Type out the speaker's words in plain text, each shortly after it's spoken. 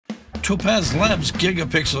Topaz Labs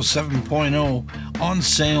Gigapixel 7.0 on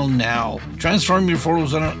sale now. Transform your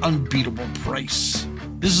photos at an unbeatable price.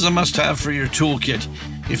 This is a must-have for your toolkit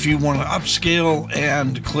if you want to upscale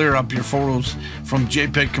and clear up your photos from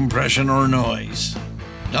JPEG compression or noise.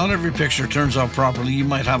 Not every picture turns out properly. You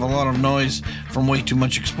might have a lot of noise from way too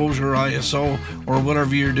much exposure, ISO, or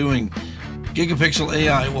whatever you're doing. Gigapixel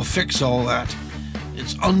AI will fix all that.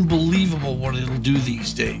 It's unbelievable what it'll do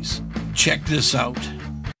these days. Check this out.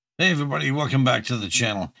 Hey everybody, welcome back to the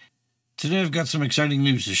channel. Today I've got some exciting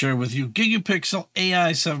news to share with you. Gigapixel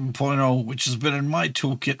AI 7.0, which has been in my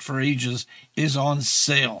toolkit for ages, is on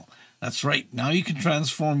sale. That's right, now you can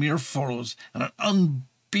transform your photos at an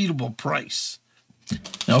unbeatable price.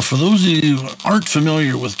 Now for those of you who aren't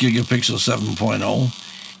familiar with Gigapixel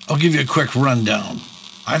 7.0, I'll give you a quick rundown.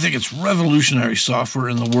 I think it's revolutionary software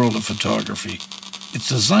in the world of photography. It's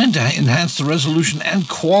designed to enhance the resolution and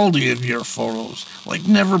quality of your photos like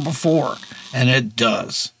never before, and it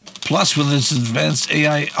does. Plus, with its advanced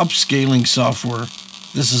AI upscaling software,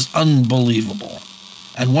 this is unbelievable.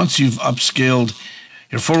 And once you've upscaled,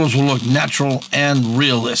 your photos will look natural and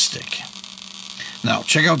realistic. Now,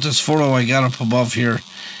 check out this photo I got up above here.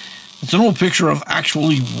 It's an old picture of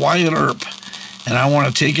actually Wyatt Earp, and I want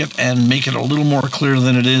to take it and make it a little more clear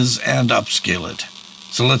than it is and upscale it.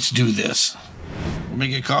 So let's do this. We'll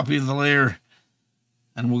make a copy of the layer,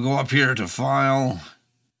 and we'll go up here to File,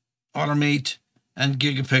 Automate, and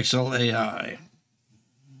Gigapixel AI.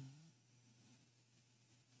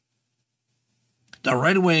 Now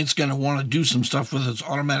right away it's going to want to do some stuff with its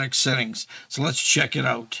automatic settings, so let's check it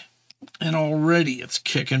out. And already it's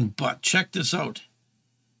kicking butt. Check this out.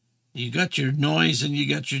 You got your noise and you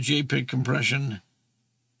got your JPEG compression,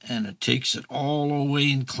 and it takes it all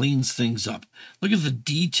away and cleans things up. Look at the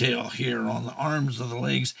detail here on the arms of the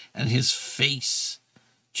legs and his face.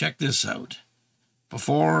 Check this out.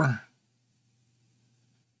 Before,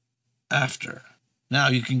 after. Now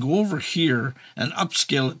you can go over here and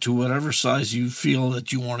upscale it to whatever size you feel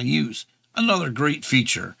that you want to use. Another great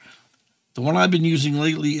feature. The one I've been using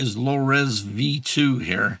lately is low-res V2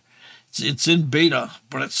 here. It's in beta,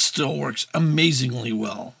 but it still works amazingly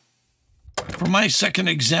well. For my second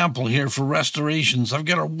example here for restorations, I've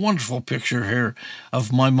got a wonderful picture here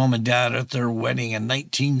of my mom and dad at their wedding in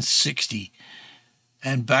 1960.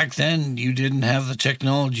 And back then, you didn't have the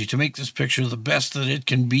technology to make this picture the best that it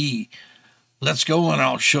can be. Let's go and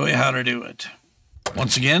I'll show you how to do it.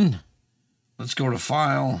 Once again, let's go to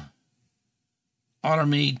File,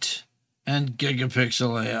 Automate, and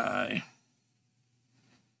Gigapixel AI.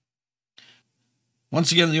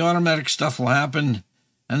 Once again, the automatic stuff will happen,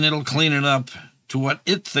 and it'll clean it up to what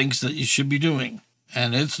it thinks that you should be doing.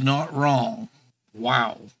 And it's not wrong.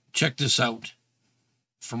 Wow. Check this out.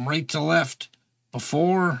 From right to left,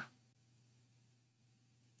 before,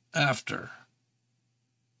 after.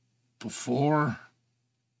 Before,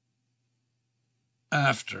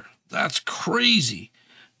 after. That's crazy.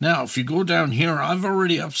 Now, if you go down here, I've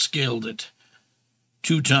already upscaled it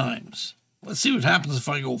 2 times. Let's see what happens if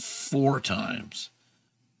I go 4 times.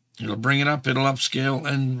 It'll bring it up, it'll upscale,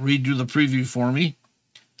 and redo the preview for me.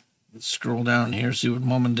 Let's scroll down here, see what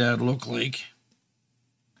mom and dad look like.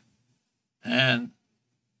 And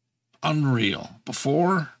unreal.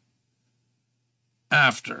 Before,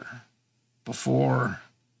 after. Before,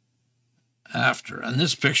 after. And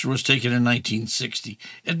this picture was taken in 1960.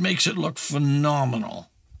 It makes it look phenomenal.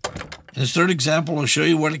 In this third example, I'll show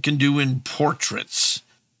you what it can do in portraits.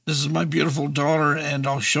 This is my beautiful daughter, and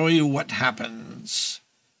I'll show you what happens.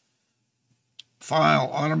 File,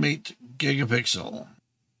 Automate, Gigapixel.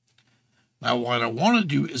 Now what I want to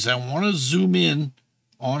do is I want to zoom in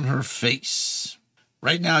on her face.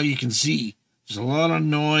 Right now you can see there's a lot of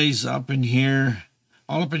noise up in here,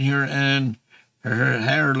 all up in here, and her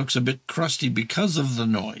hair looks a bit crusty because of the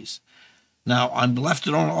noise. Now I'm left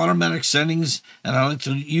it on automatic settings, and I like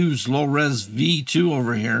to use low-res V2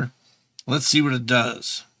 over here. Let's see what it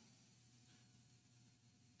does.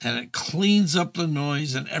 And it cleans up the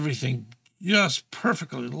noise and everything just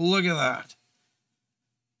perfectly. Look at that.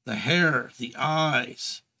 The hair, the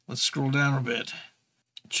eyes. Let's scroll down a bit.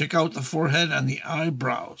 Check out the forehead and the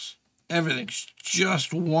eyebrows. Everything's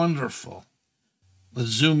just wonderful. Let's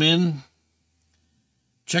zoom in.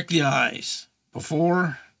 Check the eyes.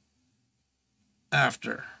 Before,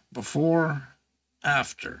 after. Before,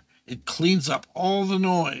 after. It cleans up all the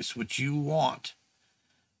noise which you want.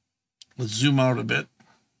 Let's zoom out a bit.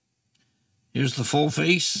 Here's the full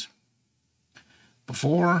face.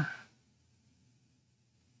 Before,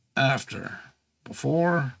 after.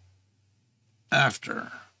 Before,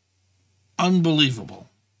 after. Unbelievable.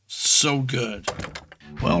 So good.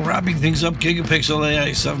 Well, wrapping things up, Gigapixel AI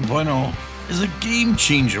 7.0 is a game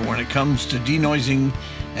changer when it comes to denoising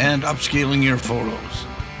and upscaling your photos.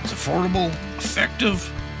 It's affordable,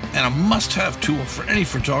 effective, and a must-have tool for any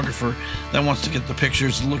photographer that wants to get the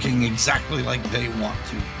pictures looking exactly like they want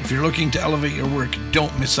to. If you're looking to elevate your work,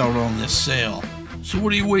 don't miss out on this sale. So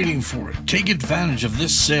what are you waiting for? Take advantage of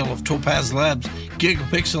this sale of Topaz Labs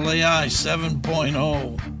Gigapixel AI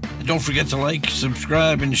 7.0. And don't forget to like,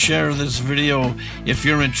 subscribe, and share this video. If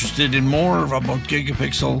you're interested in more about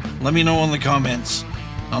Gigapixel, let me know in the comments.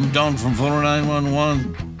 I'm Don from Photo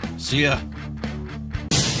 911. See ya.